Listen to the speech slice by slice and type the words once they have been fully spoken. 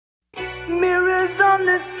Mirrors on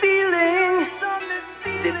the ceiling,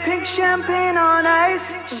 the pink champagne on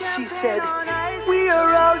ice. And she said, we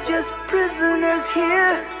are all just prisoners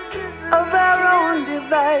here of our own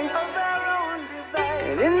device.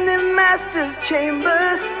 And in the master's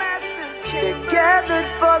chambers, they're gathered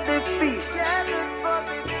for the feast.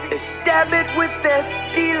 They stab it with their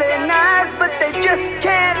stealing eyes, but they just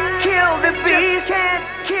can't kill the beast. Can't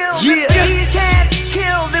kill the beast. Can't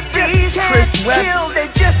kill the beast. Chris Webby. They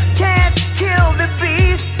just can't kill the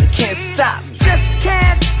beast. They can't stop me. Just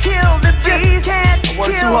can't kill the beast. I work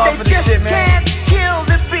too hard for this shit, man. Can't kill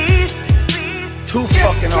the beast. Too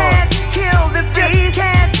fucking hard. Can't kill the beast.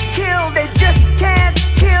 Can't kill. They just can't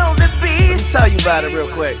kill the beast. Let me tell you about it real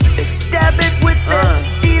quick. They stab it with their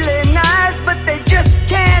stealing eyes, but they just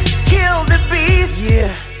can't kill the beast.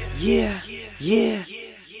 Yeah.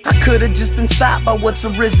 I could've just been stopped by what's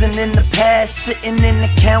arisen in the past. Sitting in the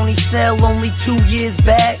county cell only 2 years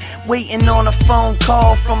back, waiting on a phone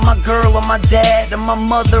call from my girl or my dad and my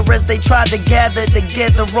mother as they tried to gather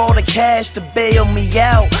together all the cash to bail me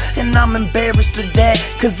out. And I'm embarrassed of that,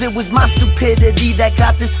 cause it was my stupidity that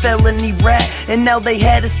got this felony rap. And now they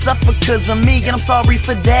had to suffer cause of me, and I'm sorry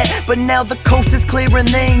for that. But now the coast is clear and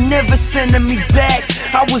they ain't never sending me back.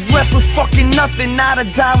 I was left with fucking nothing, not a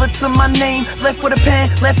dollar to my name. Left with a pen,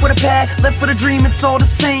 left with a pad, left with a dream, it's all the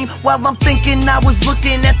same. While I'm thinking I was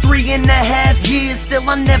looking at 3.5 years, still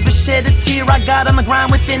I never shed a tear. I got on the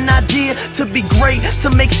grind with an idea to be great, to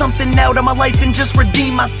make something out of my life and just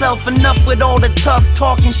redeem myself. Enough with all the tough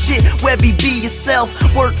talking shit, Webby, be yourself.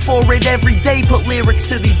 Work for it every day, put lyrics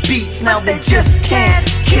to these beats. Now they just can't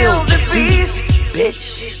kill the beast,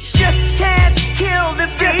 bitch. Just can't kill the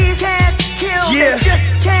beast. Can't kill. Yeah. Just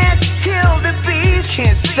can't kill the beast.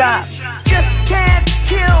 Can't stop. Just can't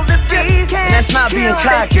kill the beast. And that's not being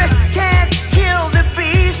cocky. Just can't kill the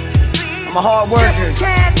beast. I'm a hard worker,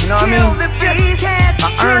 you know what I mean? I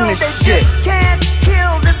earn this shit. Can't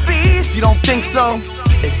kill the beast. If you don't think so,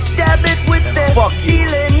 They stab it with their fuck you.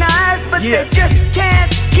 stealing eyes, but Yeah. they just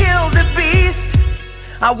can't kill the beast.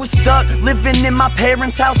 I was stuck living in my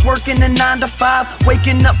parents' house, working a 9 to 5,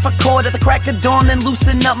 waking up for court at the crack of dawn, then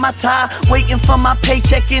loosen up my tie, waiting for my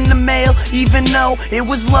paycheck in the mail, even though it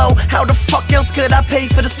was low. How the fuck else could I pay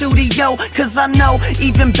for the studio? Cause I know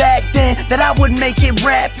even back then that I would make it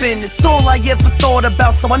rapping. It's all I ever thought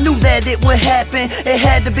about, so I knew that it would happen. It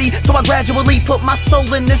had to be, so I gradually put my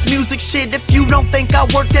soul in this music shit. If you don't think I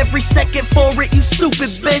worked every second for it, you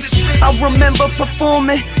stupid bitch. I remember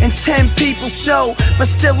performing in 10 people's show, but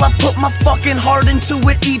still I put my fucking heart into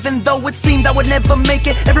it, even though it seemed I would never make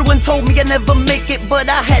it. Everyone told me I'd never make it, but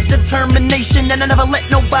I had determination and I never let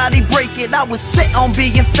nobody break it. I was set on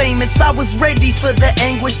being famous, I was ready for the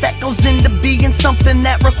anguish that goes into being something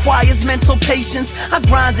that requires mental patience. I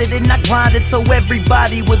grinded and I grinded so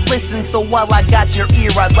everybody would listen. So while I got your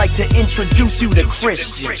ear, I'd like to introduce you to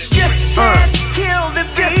Christian. Just can't kill the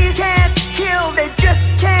beast. Can't kill. They just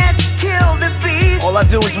can't kill the beast. All I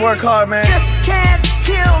do is work hard, man. Just can't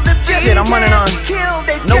kill the beast. Shit, I'm running on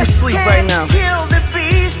no just sleep can't right now. Kill the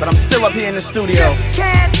beast. But I'm still up here in the studio. Just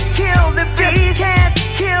can't kill the beast. Can't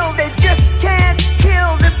kill. They just can't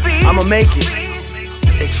kill the beast. I'ma make it.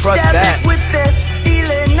 They trust stab that. it with their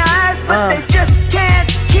stealing eyes, but they just can't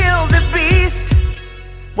kill the beast.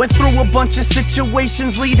 Went through a bunch of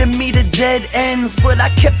situations leading me to dead ends, but I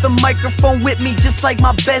kept the microphone with me just like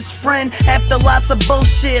my best friend. After lots of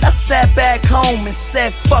bullshit, I sat back home and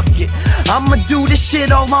said, fuck it, I'ma do this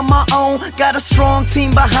shit all on my own. Got a strong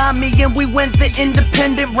team behind me and we went the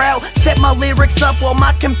independent route. Step my lyrics up while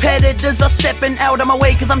my competitors are stepping out of my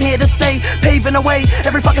way, cause I'm here to stay, paving the way.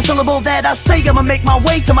 Every fucking syllable that I say, I'ma make my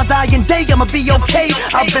way to my dying day, I'ma be okay.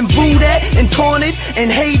 I've been booed at and taunted and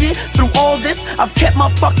hated through all this. I've kept my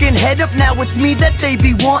fucking head up, now it's me that they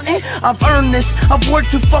be wanting. I've earned this, I've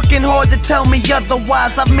worked too fucking hard to tell me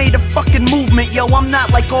otherwise. I've made a fucking movement, yo, I'm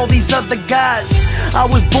not like all these other guys. I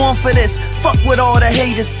was born for this, fuck what all the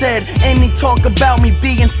haters said. Any talk about me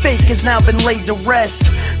being fake has now been laid to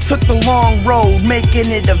rest. Took the long road,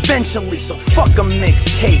 making it eventually, so fuck a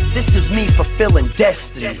mixtape. This is me fulfilling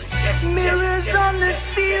destiny. Mirrors on the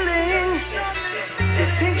ceiling, the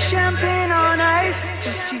pink champagne on ice.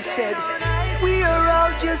 And she said, we are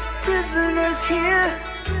all just prisoners here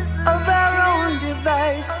of our own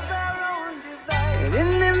device. And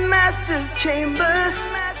in the master's chambers,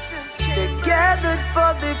 they're gathered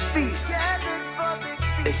for the feast.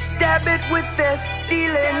 They stab it with their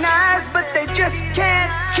stealing eyes, but they just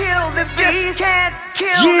can't kill the beast. Can't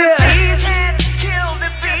kill the beast. Can't kill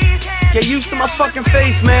the beast. Get used to my fucking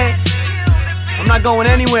face, man. I'm not going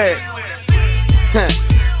anywhere.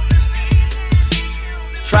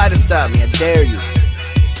 Try to stop me, I dare you.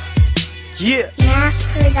 Yeah. Mass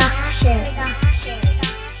production.